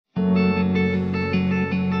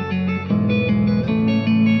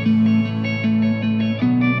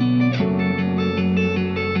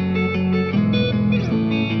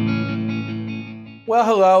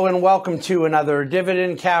Well, hello and welcome to another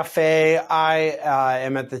Dividend Cafe. I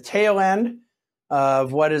am at the tail end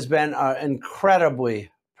of what has been an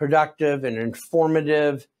incredibly productive and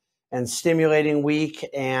informative and stimulating week.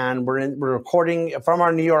 And we're recording from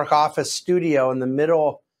our New York office studio in the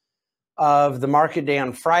middle of the market day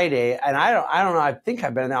on Friday. And I don't know, I think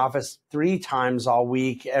I've been in the office 3 times all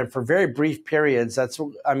week and for very brief periods.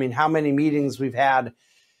 How many meetings we've had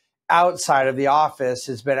outside of the office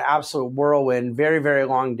has been an absolute whirlwind, very, very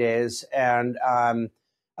long days and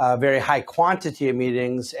very high quantity of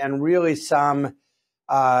meetings, and really some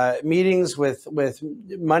meetings with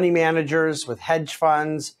money managers, with hedge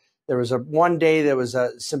funds. There was one day there was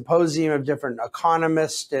a symposium of different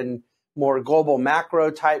economists and more global macro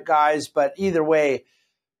type guys. But either way,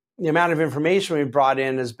 the amount of information we brought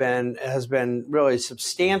in has been really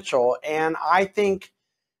substantial. And I think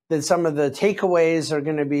that some of the takeaways are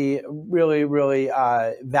going to be really, really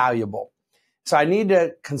valuable. So I need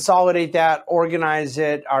to consolidate that, organize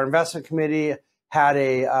it. Our investment committee had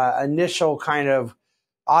a initial kind of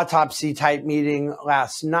autopsy type meeting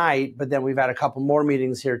last night, but then we've had a couple more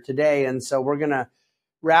meetings here today. And so we're going to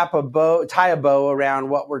tie a bow around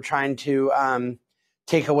what we're trying to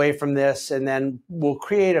take away from this. And then we'll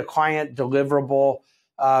create a client deliverable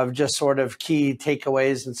of just sort of key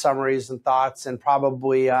takeaways and summaries and thoughts, and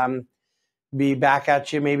probably be back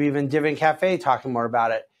at you, maybe even Dividend Cafe talking more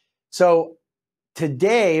about it. So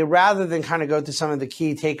today, rather than kind of go through some of the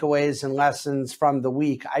key takeaways and lessons from the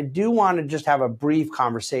week, I do want to just have a brief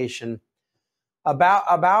conversation about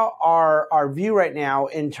our view right now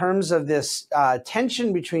in terms of this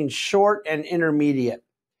tension between short and intermediate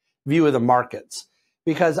view of the markets.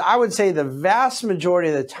 Because I would say the vast majority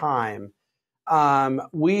of the time,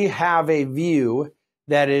 we have a view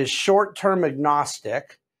that is short-term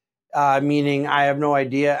agnostic, meaning I have no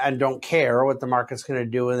idea and don't care what the market's going to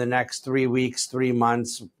do in the next 3 weeks, 3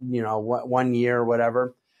 months, 1 year,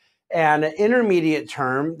 whatever. And an intermediate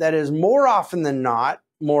term that is more often than not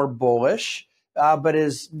more bullish, but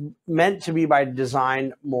is meant to be by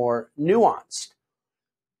design more nuanced.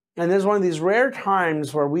 And there's one of these rare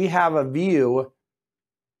times where we have a view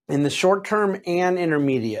in the short term and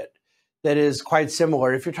intermediate that is quite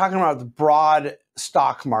similar. If you're talking about the broad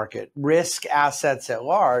stock market, risk assets at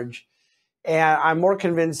large, and I'm more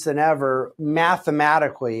convinced than ever,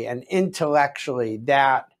 mathematically and intellectually,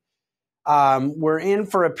 that we're in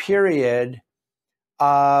for a period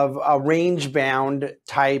of a range-bound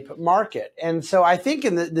type market. And so I think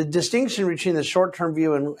in the distinction between the short-term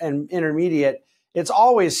view and intermediate, it's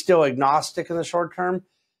always still agnostic in the short term.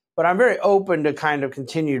 But I'm very open to kind of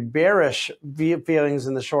continued bearish feelings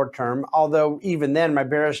in the short term, although even then my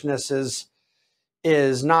bearishness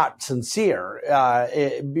is not sincere.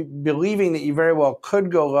 Believing that you very well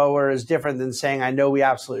could go lower is different than saying I know we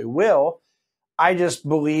absolutely will. I just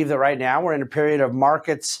believe that right now we're in a period of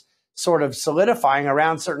markets sort of solidifying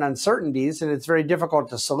around certain uncertainties, and it's very difficult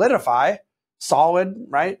to solidify solid,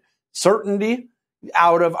 right, certainty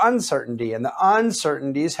out of uncertainty. And the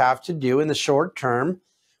uncertainties have to do in the short term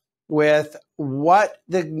with what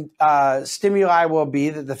the stimuli will be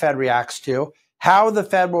that the Fed reacts to, how the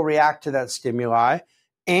Fed will react to that stimuli,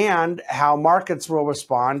 and how markets will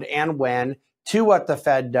respond and when to what the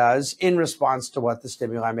Fed does in response to what the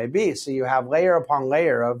stimuli may be. So you have layer upon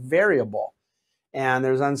layer of variable, and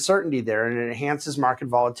there's uncertainty there, and it enhances market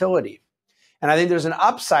volatility. And I think there's an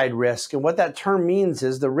upside risk, and what that term means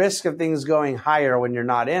is the risk of things going higher when you're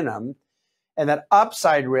not in them. And that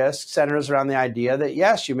upside risk centers around the idea that,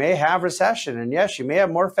 yes, you may have recession, and yes, you may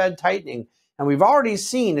have more Fed tightening. And we've already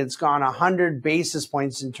seen it's gone 100 basis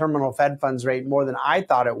points in terminal Fed funds rate more than I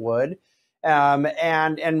thought it would.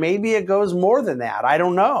 And maybe it goes more than that. I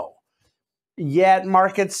don't know. Yet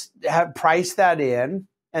markets have priced that in.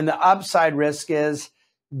 And the upside risk is,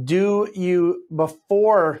 do you,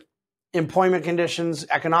 before employment conditions,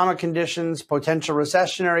 economic conditions, potential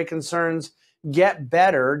recessionary concerns get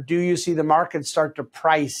better, do you see the market start to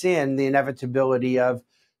price in the inevitability of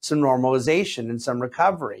some normalization and some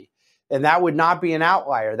recovery? And that would not be an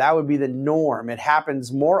outlier. That would be the norm. It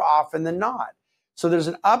happens more often than not. So there's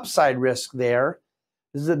an upside risk there.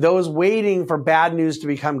 Those waiting for bad news to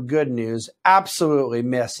become good news absolutely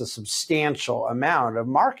miss a substantial amount of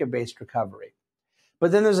market-based recovery.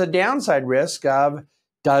 But then there's a downside risk of,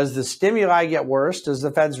 does the stimuli get worse? Does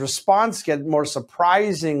the Fed's response get more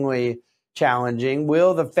surprisingly challenging?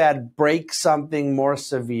 Will the Fed break something more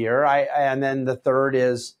severe? And then the third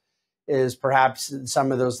is perhaps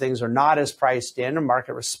some of those things are not as priced in. A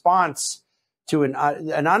market response to an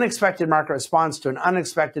unexpected market response to an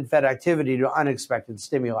unexpected Fed activity to unexpected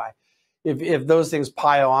stimuli. If those things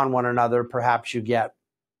pile on one another, perhaps you get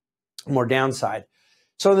more downside.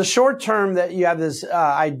 So the short term, that you have this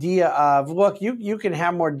idea of, look, you can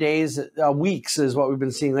have more days, weeks is what we've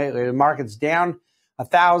been seeing lately. The market's down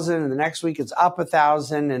 1,000, and the next week it's up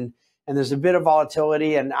 1,000, and there's a bit of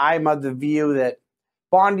volatility. And I'm of the view that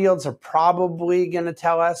bond yields are probably going to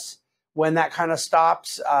tell us when that kind of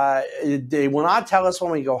stops. They will not tell us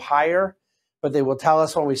when we go higher, but they will tell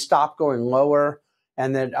us when we stop going lower,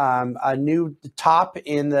 and that a new top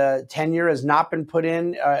in the 10-year has not been put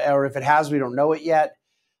in, or if it has, we don't know it yet.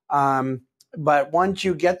 But once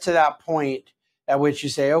you get to that point at which you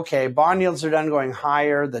say, okay, bond yields are done going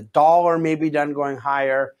higher, the dollar may be done going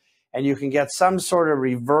higher, and you can get some sort of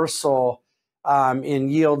reversal in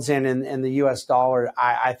yields in the US dollar,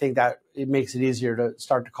 I think that it makes it easier to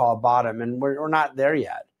start to call a bottom, and we're not there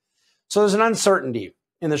yet. So there's an uncertainty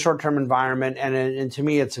in the short-term environment, and to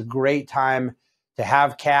me, it's a great time to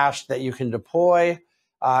have cash that you can deploy.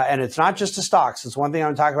 And it's not just to stocks. It's one thing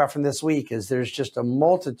I'm talking about from this week is there's just a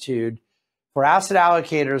multitude for asset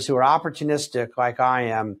allocators who are opportunistic like I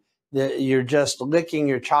am. You're just licking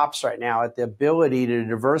your chops right now at the ability to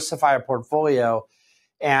diversify a portfolio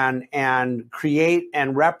and create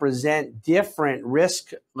and represent different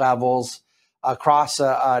risk levels across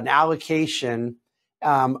an allocation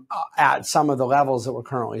at some of the levels that we're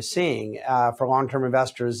currently seeing. For long-term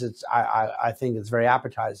investors, I think it's very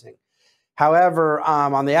appetizing. However,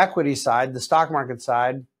 on the equity side, the stock market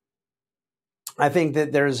side, I think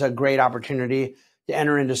that there's a great opportunity to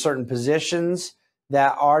enter into certain positions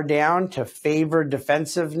that are down to favor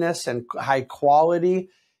defensiveness and high quality.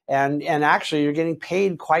 And actually, you're getting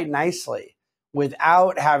paid quite nicely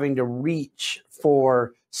without having to reach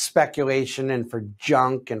for speculation and for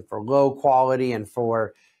junk and for low quality and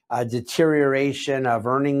for deterioration of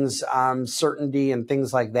earnings certainty and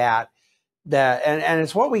things like that. And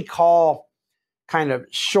it's what we call kind of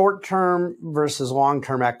short-term versus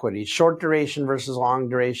long-term equity, short duration versus long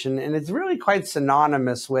duration. And it's really quite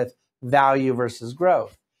synonymous with value versus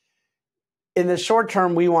growth. In the short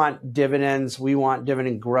term, we want dividends. We want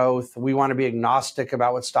dividend growth. We want to be agnostic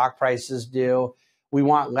about what stock prices do. We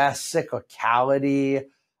want less cyclicality.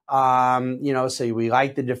 So we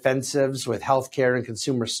like the defensives with healthcare and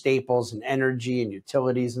consumer staples and energy and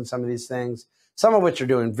utilities and some of these things, some of which are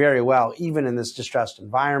doing very well, even in this distressed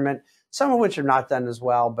environment, some of which are not done as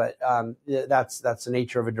well, but that's the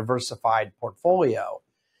nature of a diversified portfolio.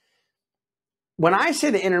 When I say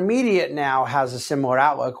the intermediate now has a similar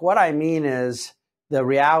outlook, what I mean is the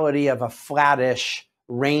reality of a flattish,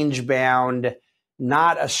 range-bound,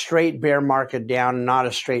 not a straight bear market down, not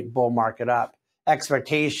a straight bull market up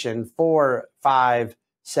expectation for 5,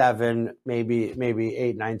 7, maybe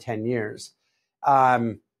 8, 9, 10 years.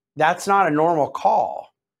 That's not a normal call.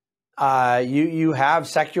 You have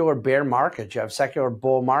secular bear markets, you have secular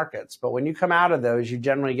bull markets, but when you come out of those, you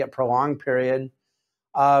generally get prolonged period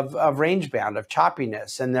of range bound, of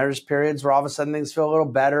choppiness. And there's periods where all of a sudden things feel a little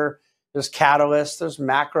better. There's catalysts, there's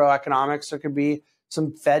macroeconomics, there could be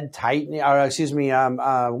some Fed tightening, or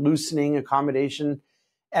loosening, accommodation.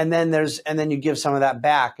 And then you give some of that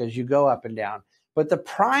back as you go up and down. But the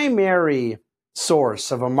primary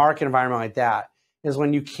source of a market environment like that is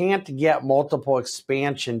when you can't get multiple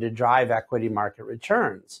expansion to drive equity market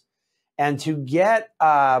returns. And to get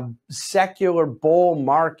a secular bull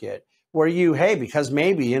market where because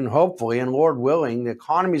maybe and hopefully and Lord willing, the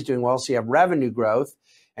economy is doing well, so you have revenue growth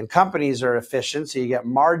and companies are efficient, so you get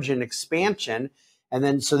margin expansion. And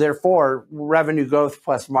then, so therefore, revenue growth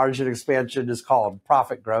plus margin expansion is called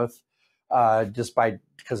profit growth,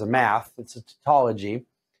 because of math. It's a tautology.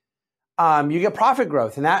 You get profit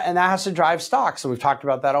growth, and that has to drive stocks. And we've talked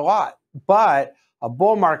about that a lot. But a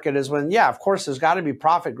bull market is when, of course, there's got to be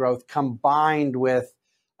profit growth combined with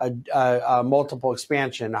a multiple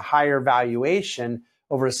expansion, a higher valuation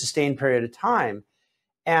over a sustained period of time.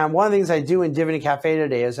 And one of the things I do in Dividend Cafe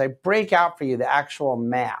today is I break out for you the actual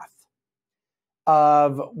math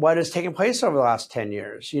of what has taken place over the last 10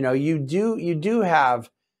 years. You do have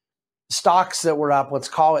stocks that were up, let's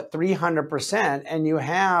call it 300%, and you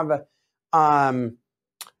have profit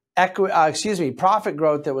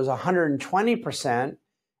growth that was 120%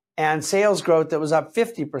 and sales growth that was up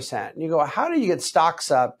 50%. And you go, how do you get stocks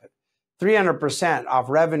up 300% off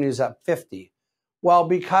revenues up 50? Well,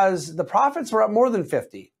 because the profits were up more than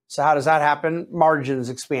 50. So how does that happen? Margins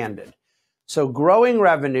expanded. So growing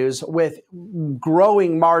revenues with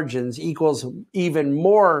growing margins equals even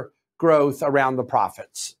more growth around the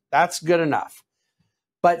profits. That's good enough.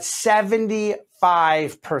 But 75%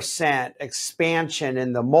 expansion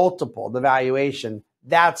in the multiple, the valuation,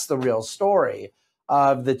 that's the real story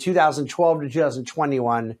of the 2012 to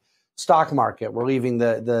 2021 stock market. We're leaving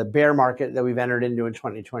the bear market that we've entered into in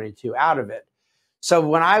 2022 out of it. So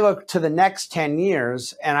when I look to the next 10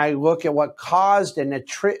 years and I look at what caused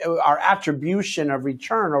our attribution of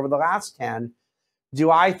return over the last 10,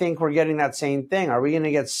 do I think we're getting that same thing? Are we going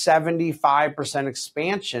to get 75%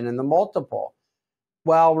 expansion in the multiple?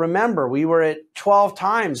 Well, remember, we were at 12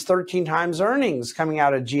 times, 13 times earnings coming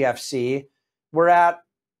out of GFC. We're at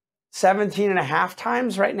 17 and a half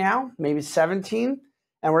times right now, maybe 17.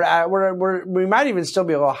 And we might even still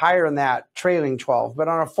be a little higher than that trailing 12. But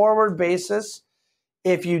on a forward basis,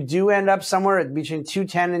 if you do end up somewhere between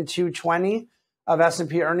 210 and 220 of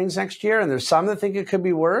S&P earnings next year, and there's some that think it could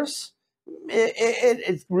be worse,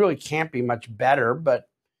 it really can't be much better, but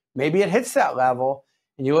maybe it hits that level.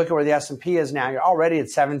 And you look at where the S&P is now, you're already at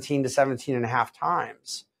 17 to 17 and a half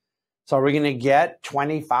times. So are we going to get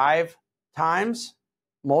 25 times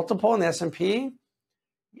multiple in the S&P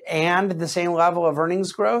and the same level of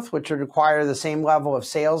earnings growth, which would require the same level of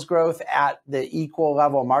sales growth at the equal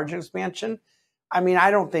level of margin expansion? I mean,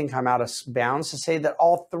 I don't think I'm out of bounds to say that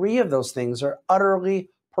all three of those things are utterly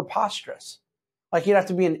preposterous. Like, you'd have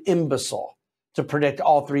to be an imbecile to predict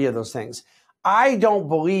all three of those things. I don't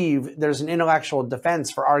believe there's an intellectual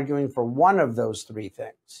defense for arguing for one of those three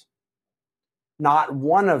things. Not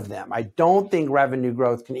one of them. I don't think revenue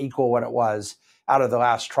growth can equal what it was out of the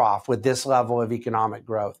last trough with this level of economic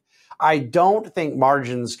growth. I don't think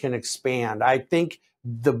margins can expand. I think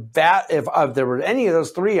if there were any of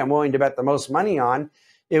those three I'm willing to bet the most money on,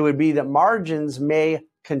 it would be that margins may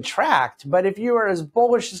contract. But if you are as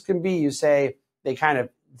bullish as can be, you say they kind of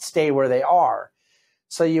stay where they are.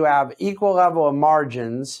 So you have equal level of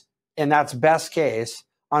margins, and that's best case,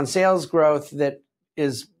 on sales growth that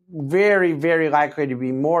is very, very likely to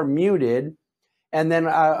be more muted, and then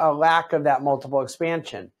a lack of that multiple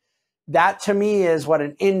expansion. That, to me, is what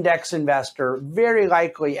an index investor very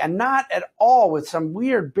likely, and not at all with some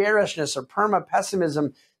weird bearishness or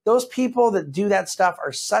perma-pessimism, those people that do that stuff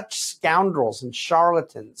are such scoundrels and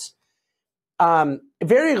charlatans.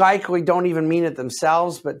 Very likely don't even mean it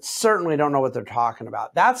themselves, but certainly don't know what they're talking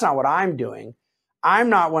about. That's not what I'm doing. I'm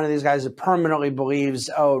not one of these guys that permanently believes,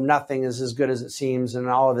 oh, nothing is as good as it seems, and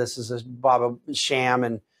all of this is a blah, sham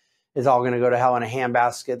and is all going to go to hell in a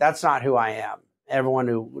handbasket. That's not who I am. Everyone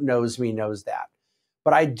who knows me knows that.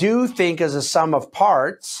 But I do think, as a sum of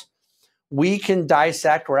parts, we can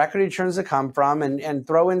dissect where equity returns have come from and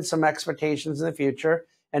throw in some expectations in the future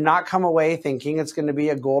and not come away thinking it's going to be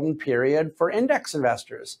a golden period for index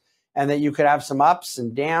investors, and that you could have some ups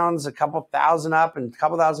and downs, a couple thousand up and a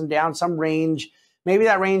couple thousand down, some range. Maybe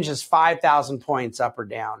that range is 5,000 points up or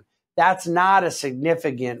down. That's not a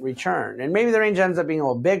significant return. And maybe the range ends up being a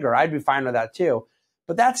little bigger. I'd be fine with that too.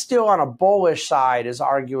 But that's still, on a bullish side, is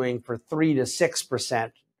arguing for 3 to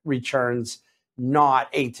 6% returns, not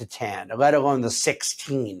 8 to 10, let alone the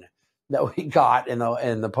 16 that we got in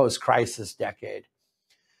the post-crisis decade.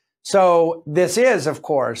 So this is, of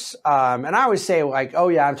course, and I always say, like, oh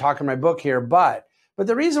yeah, I'm talking my book here, but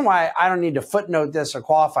the reason why I don't need to footnote this or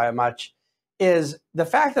qualify it much is the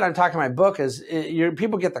fact that I'm talking my book is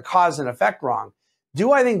people get the cause and effect wrong.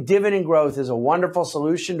 Do I think dividend growth is a wonderful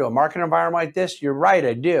solution to a market environment like this? You're right,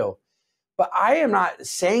 I do. But I am not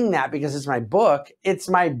saying that because it's my book. It's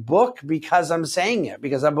my book because I'm saying it,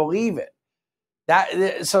 because I believe it.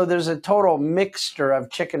 So there's a total mixture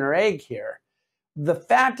of chicken or egg here. The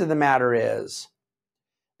fact of the matter is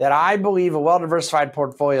that I believe a well-diversified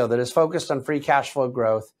portfolio that is focused on free cash flow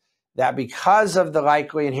growth, that because of the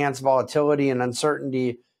likely enhanced volatility and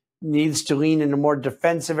uncertainty, needs to lean into more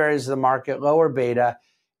defensive areas of the market, lower beta,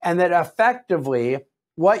 and that effectively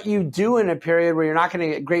what you do in a period where you're not going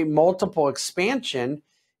to get great multiple expansion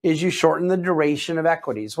is you shorten the duration of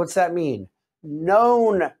equities. What's that mean?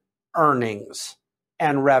 Known earnings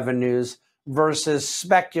and revenues versus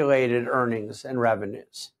speculated earnings and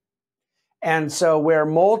revenues. And so where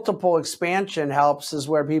multiple expansion helps is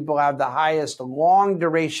where people have the highest long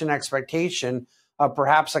duration expectation of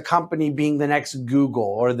perhaps a company being the next Google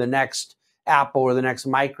or the next Apple or the next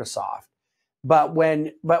Microsoft. But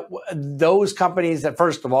those companies that,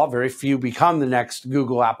 first of all, very few become the next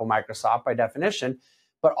Google, Apple, Microsoft by definition,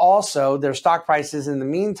 but also their stock prices in the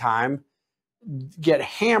meantime get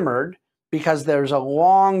hammered because there's a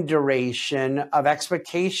long duration of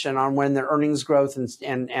expectation on when their earnings growth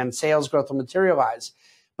and sales growth will materialize.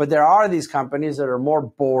 But there are these companies that are more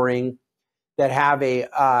boring, that have a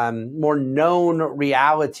more known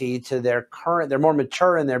reality to their current, they're more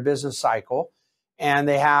mature in their business cycle, and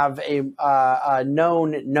they have a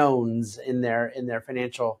known knowns in their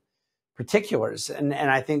financial particulars. And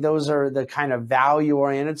I think those are the kind of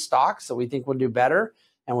value-oriented stocks that we think will do better.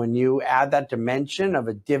 And when you add that dimension of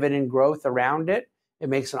a dividend growth around it, it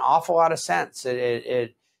makes an awful lot of sense.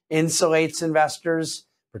 It insulates investors,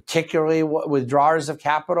 particularly withdrawers of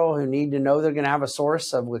capital who need to know they're going to have a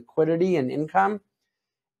source of liquidity and income.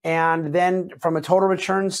 And then from a total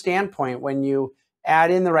return standpoint, when you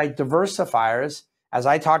add in the right diversifiers, as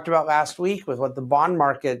I talked about last week with what the bond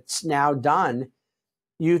market's now done,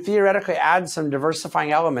 you theoretically add some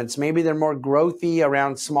diversifying elements. Maybe they're more growthy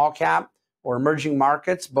around small cap or emerging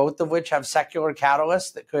markets, both of which have secular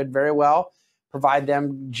catalysts that could very well provide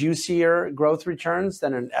them juicier growth returns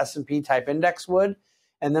than an S&P type index would.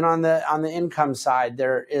 And then on the income side,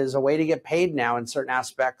 there is a way to get paid now in certain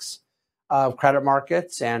aspects of credit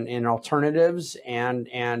markets and in alternatives and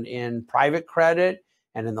in private credit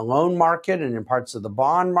and in the loan market and in parts of the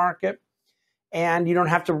bond market. And you don't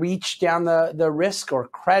have to reach down the risk or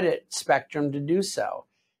credit spectrum to do so.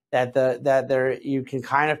 You can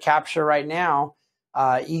kind of capture right now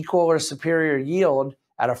equal or superior yield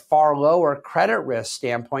at a far lower credit risk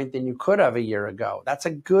standpoint than you could have a year ago. That's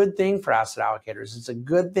a good thing for asset allocators. It's a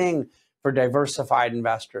good thing for diversified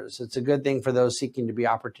investors. It's a good thing for those seeking to be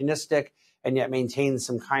opportunistic and yet maintain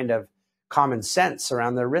some kind of common sense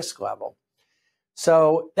around their risk level.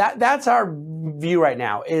 So that's our view right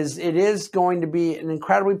now. It is going to be an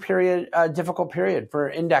incredibly difficult period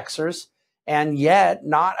for indexers, and yet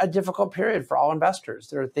not a difficult period for all investors.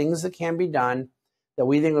 There are things that can be done that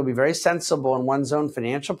we think will be very sensible in one's own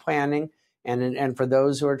financial planning and for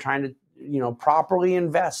those who are trying to properly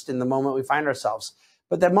invest in the moment we find ourselves.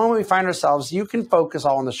 But the moment we find ourselves, you can focus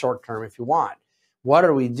all on the short term if you want. What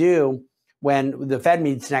do we do when the Fed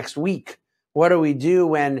meets next week? What do we do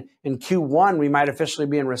when in Q1 we might officially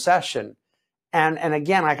be in recession? And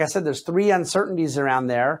again, like I said, there's three uncertainties around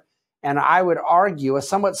there. And I would argue a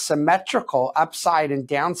somewhat symmetrical upside and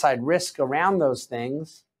downside risk around those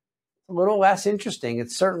things. A little less interesting.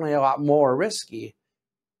 It's certainly a lot more risky.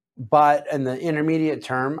 But in the intermediate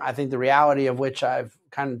term, I think the reality of which I've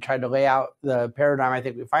kind of tried to lay out the paradigm I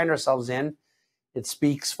think we find ourselves in, it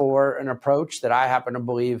speaks for an approach that I happen to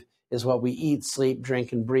believe is what we eat, sleep,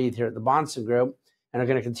 drink, and breathe here at the Bahnsen Group, and are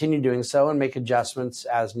going to continue doing so and make adjustments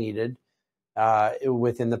as needed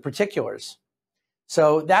within the particulars.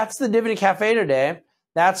 So that's the Dividend Cafe today.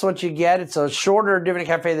 That's what you get. It's a shorter Dividend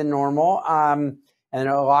Cafe than normal, and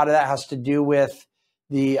a lot of that has to do with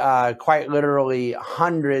the quite literally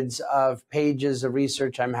hundreds of pages of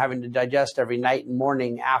research I'm having to digest every night and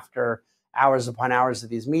morning after hours upon hours of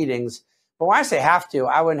these meetings. But when I say have to,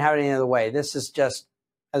 I wouldn't have it any other way. This is just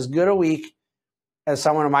as good a week as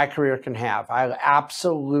someone in my career can have. I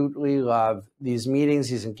absolutely love these meetings,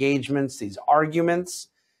 these engagements, these arguments,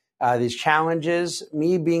 these challenges,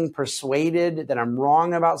 me being persuaded that I'm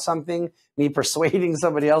wrong about something, me persuading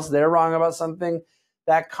somebody else they're wrong about something.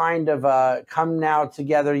 That kind of come now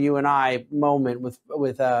together, you and I, moment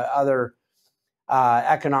with other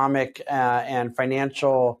economic and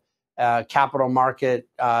financial capital market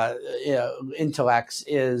intellects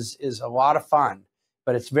is a lot of fun.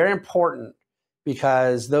 But it's very important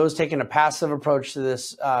because those taking a passive approach to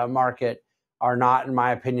this market are not, in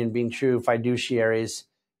my opinion, being true fiduciaries.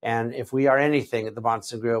 And if we are anything at the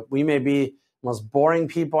Bahnsen Group, we may be the most boring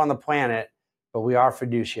people on the planet, but we are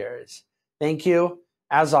fiduciaries. Thank you,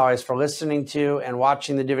 as always, for listening to and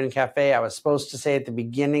watching the Dividend Cafe. I was supposed to say at the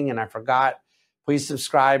beginning and I forgot. Please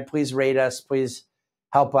subscribe. Please rate us. Please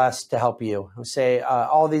help us to help you. I say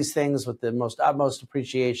all these things with the utmost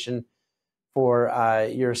appreciation for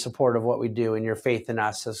your support of what we do and your faith in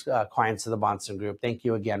us as clients of the Bahnsen Group. Thank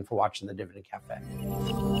you again for watching the Dividend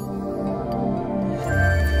Cafe.